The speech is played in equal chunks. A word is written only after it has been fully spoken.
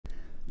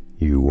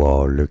You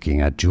are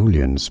looking at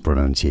Julian's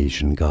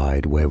pronunciation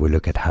guide, where we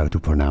look at how to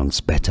pronounce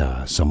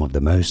better some of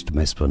the most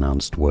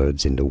mispronounced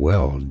words in the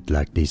world,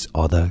 like this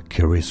other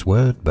curious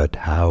word. But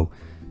how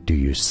do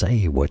you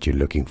say what you're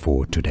looking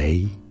for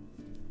today?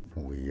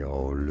 We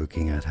are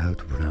looking at how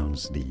to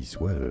pronounce these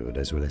words,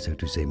 as well as how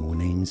to say more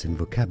names and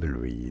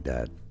vocabulary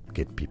that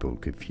get people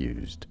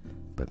confused.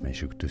 But make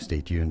sure to stay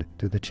tuned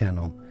to the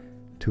channel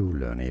to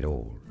learn it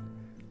all.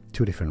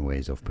 Two different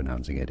ways of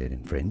pronouncing it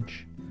in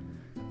French.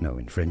 No,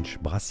 in French,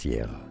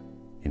 Brassiere.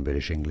 In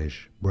British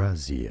English,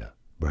 Brassiere,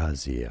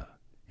 Brassiere.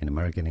 In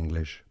American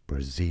English,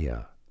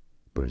 Brassiere,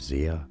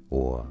 Brassiere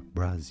or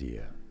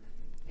Brassiere.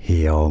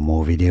 Here are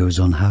more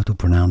videos on how to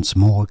pronounce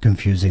more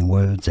confusing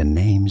words and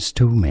names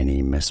too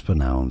many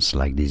mispronounced.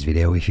 Like this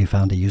video if you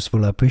found it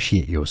useful. I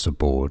appreciate your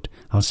support.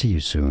 I'll see you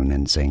soon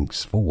and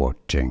thanks for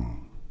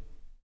watching.